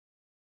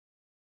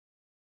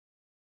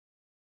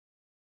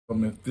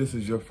If this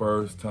is your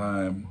first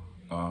time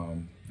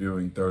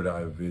viewing Third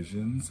Eye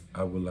Visions,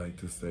 I would like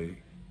to say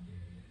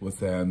what's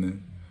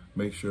happening.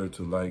 Make sure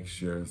to like,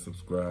 share, and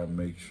subscribe.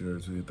 Make sure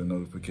to hit the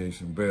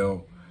notification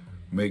bell.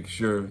 Make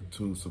sure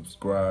to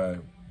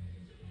subscribe.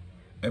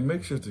 And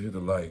make sure to hit the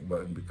like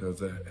button because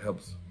that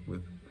helps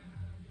with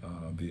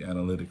the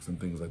analytics and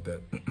things like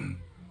that.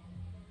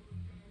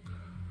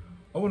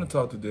 I want to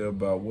talk today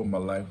about what my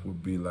life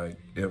would be like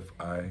if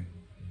I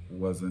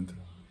wasn't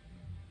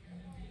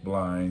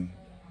blind.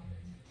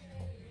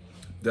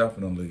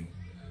 Definitely,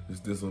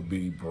 this will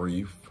be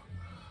brief.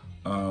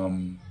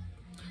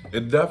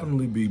 It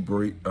definitely be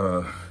brief.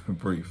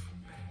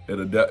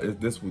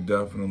 This would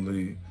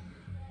definitely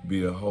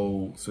be a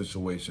whole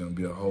situation,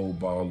 be a whole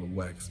ball of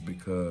wax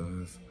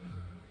because,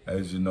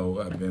 as you know,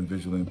 I've been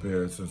visually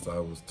impaired since I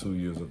was 2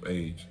 years of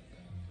age.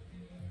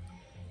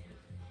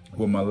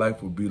 What my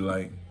life would be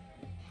like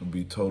would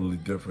be totally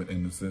different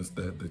in the sense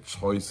that the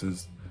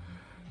choices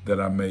that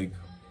I make,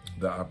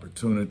 the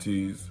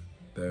opportunities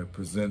that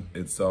present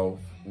itself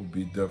will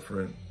be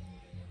different.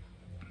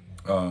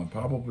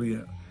 Probably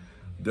a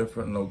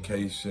different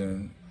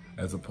location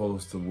as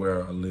opposed to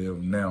where I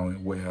live now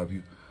and what have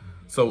you.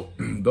 So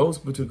those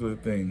particular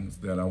things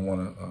that I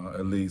want to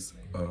at least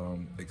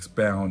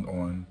expound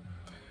on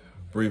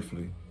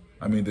briefly.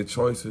 I mean, the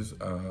choices,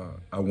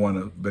 I want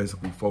to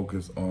basically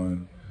focus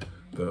on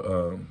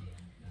the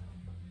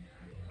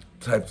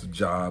types of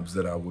jobs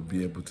that I would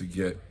be able to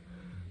get,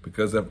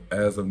 because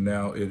as of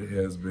now, it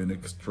has been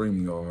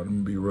extremely hard. I'm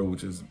gonna be real,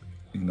 which is,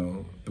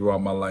 throughout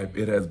my life,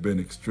 it has been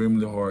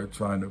extremely hard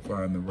trying to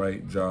find the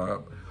right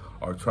job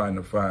or trying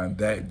to find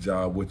that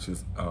job which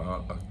is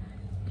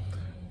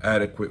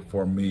adequate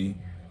for me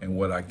and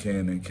what I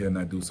can and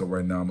cannot do. So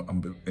right now,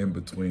 I'm in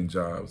between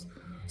jobs,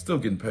 still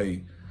getting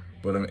paid,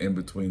 but I'm in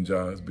between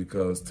jobs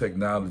because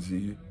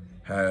technology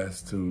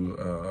has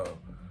to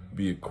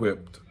be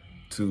equipped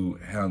to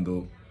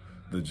handle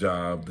the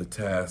job, the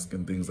task,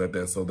 and things like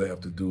that. So they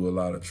have to do a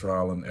lot of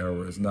trial and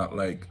error. It's not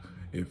like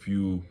if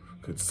you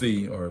could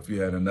see or if you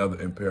had another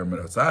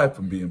impairment aside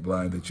from being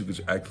blind that you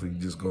could actually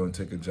just go and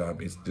take a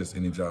job. It's just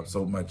any job.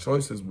 So my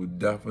choices would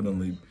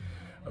definitely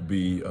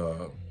be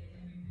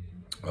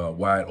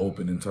wide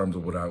open in terms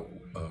of what I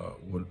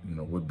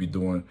would be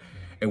doing.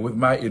 And with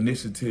my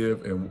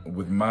initiative and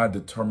with my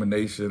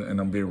determination, and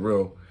I'm being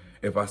real,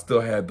 if I still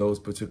had those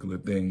particular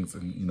things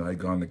and, I'd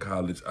gone to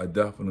college, I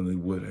definitely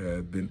would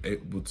have been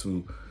able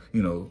to,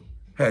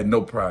 had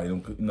no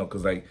pride,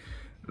 because like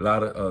a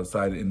lot of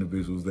sighted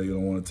individuals, they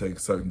don't want to take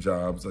certain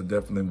jobs. I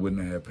definitely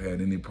wouldn't have had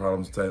any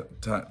problems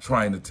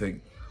trying to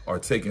take or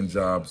taking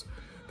jobs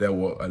that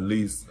will at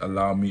least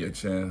allow me a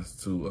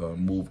chance to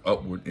move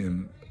upward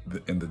in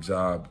the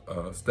job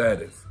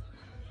status.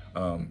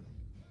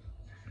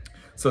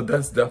 So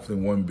that's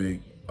definitely one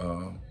big,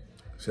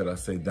 should I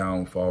say,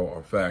 downfall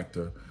or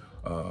factor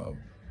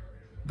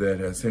that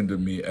has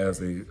hindered me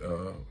as a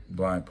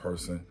blind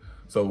person.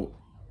 So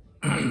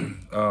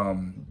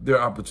there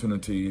are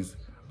opportunities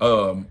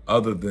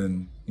other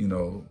than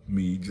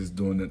me just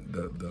doing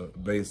the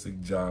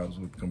basic jobs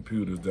with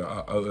computers. There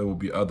will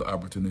be other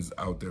opportunities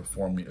out there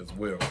for me as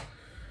well.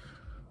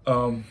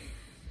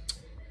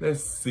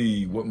 Let's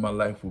see what my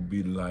life will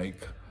be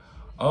like.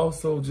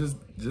 Also, just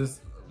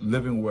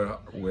living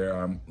where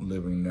I'm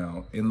living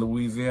now in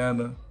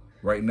Louisiana.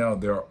 Right now,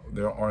 there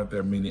aren't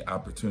that many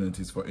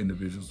opportunities for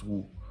individuals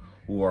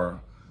who are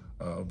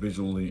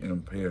visually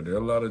impaired. There are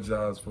a lot of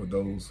jobs for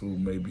those who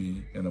may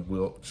be in a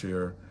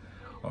wheelchair,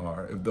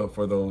 or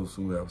for those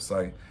who have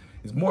sight.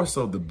 It's more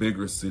so the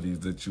bigger cities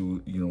that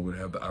you would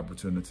have the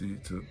opportunity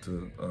to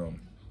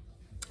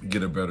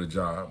get a better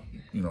job.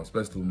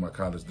 Especially with my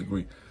college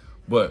degree.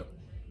 But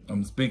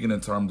I'm speaking in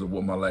terms of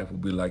what my life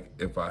would be like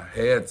if I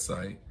had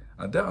sight.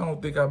 I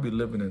don't think I'd be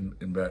living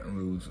in Baton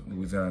Rouge,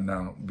 Louisiana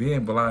now.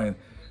 Being blind.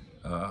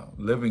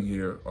 Living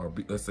here, or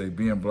let's say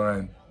being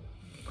blind,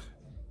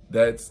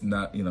 that's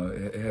not,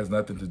 it has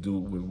nothing to do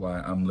with why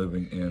I'm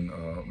living in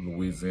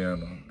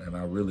Louisiana, and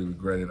I really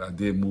regret it. I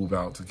did move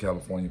out to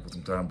California for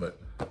some time, but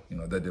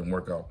that didn't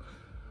work out.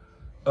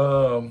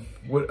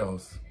 What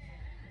else?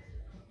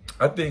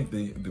 I think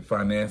the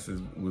finances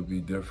would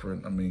be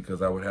different. I mean,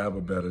 because I would have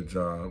a better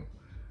job.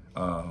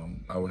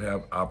 I would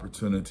have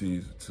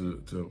opportunities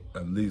to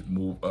at least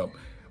move up.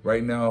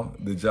 Right now,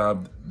 the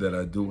job that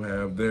I do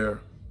have there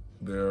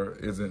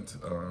isn't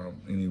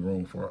any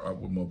room for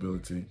upward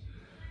mobility,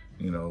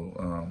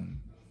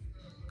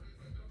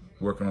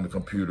 working on the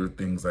computer,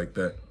 things like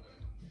that.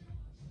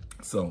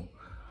 So,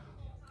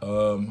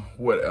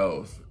 what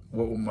else?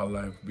 What would my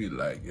life be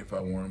like if I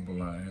weren't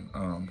blind?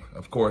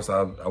 Of course,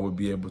 I would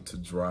be able to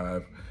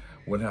drive.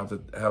 Wouldn't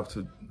have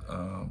to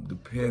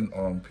depend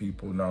on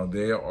people. Now,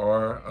 there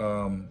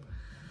are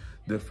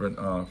different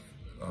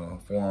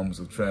forms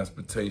of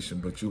transportation,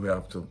 but you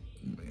have to.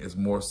 It's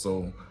more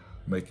so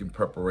making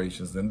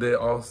preparations. And there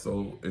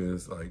also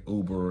is like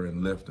Uber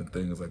and Lyft and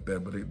things like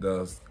that, but it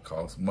does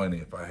cost money.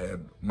 If I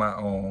had my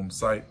own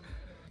site,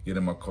 get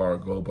in my car,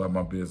 go about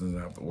my business,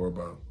 and have to worry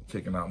about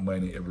kicking out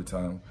money every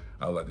time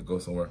I like to go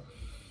somewhere.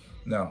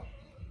 Now,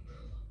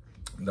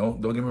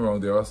 don't get me wrong.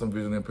 There are some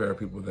visually impaired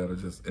people that are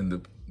just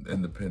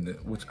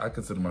independent, which I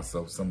consider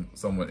myself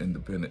somewhat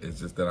independent. It's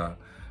just that I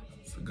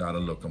got a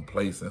little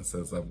complacent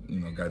since I've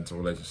got into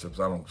relationships.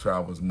 I don't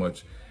travel as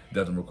much. It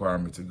doesn't require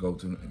me to go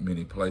to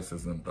many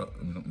places in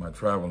my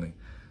traveling,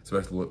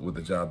 especially with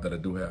the job that I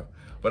do have.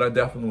 But I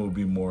definitely will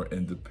be more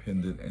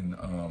independent and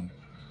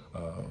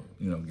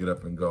get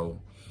up and go.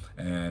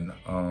 And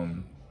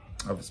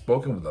I've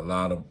spoken with a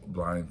lot of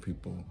blind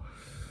people.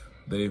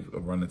 They've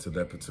run into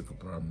that particular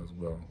problem as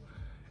well.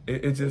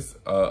 It just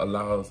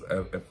allows,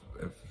 if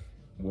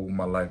what would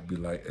my life be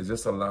like? It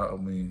just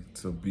allowed me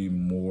to be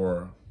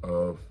more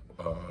of,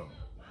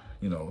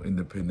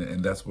 independent,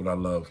 and that's what I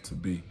love to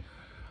be.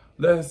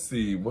 Let's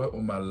see, what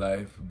would my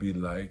life be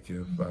like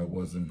if I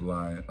wasn't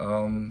blind?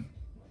 I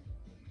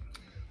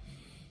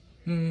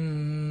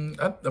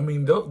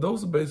mean,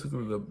 those are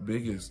basically the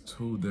biggest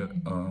two that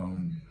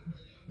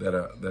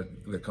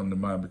come to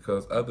mind,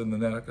 because other than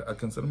that, I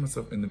consider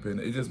myself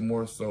independent. It's just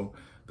more so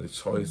the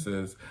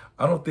choices.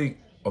 I don't think,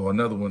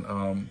 another one,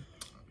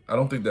 I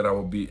don't think that I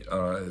would be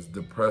as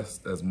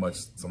depressed as much.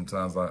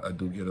 Sometimes I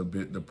do get a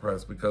bit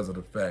depressed because of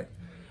the fact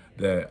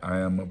that I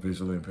am a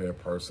visually impaired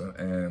person,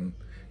 and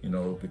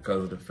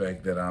because of the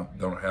fact that I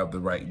don't have the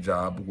right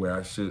job where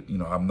I should,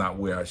 I'm not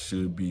where I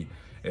should be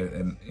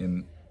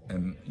in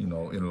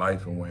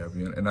life and what have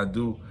you. And I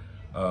do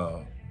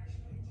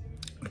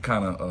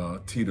kind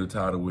of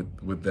teeter-totter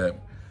with that,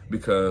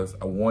 because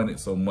I wanted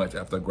so much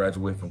after I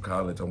graduated from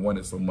college. I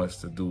wanted so much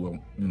to do,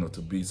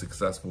 to be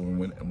successful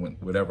in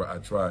whatever I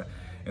try.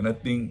 And I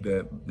think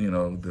that,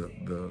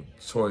 the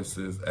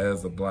choices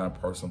as a blind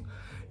person,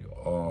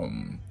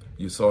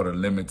 you're sort of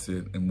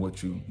limited in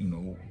what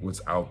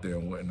what's out there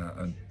and whatnot,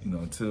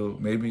 until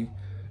maybe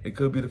it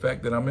could be the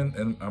fact that I'm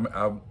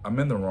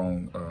in the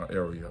wrong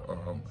area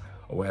or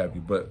what have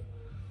you. But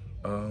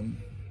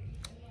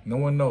no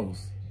one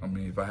knows. I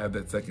mean, if I had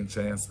that second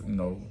chance,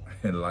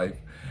 in life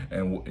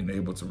and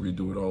able to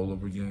redo it all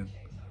over again,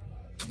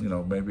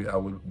 maybe I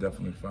would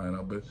definitely find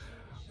out. But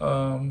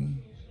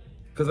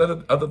because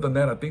other than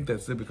that, I think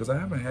that's it, because I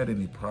haven't had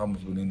any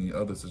problems with any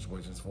other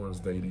situations as far as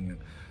dating and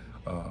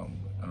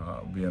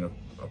being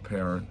a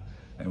parent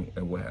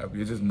and what have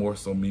you. It's just more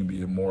so me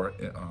being more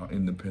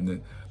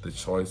independent. The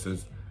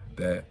choices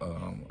that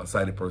a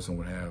sighted person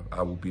would have,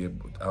 I would be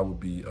able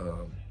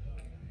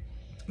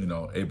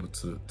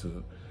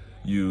to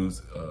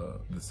use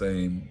the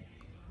same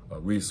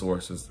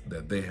resources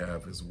that they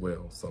have as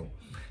well. So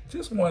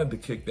just wanted to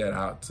kick that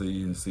out to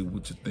you and see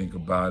what you think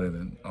about it,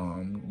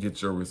 and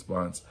get your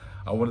response.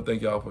 I want to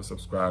thank y'all for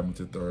subscribing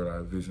to Third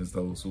Eye Visions,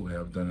 those who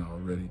have done it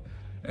already,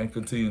 and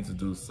continue to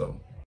do so.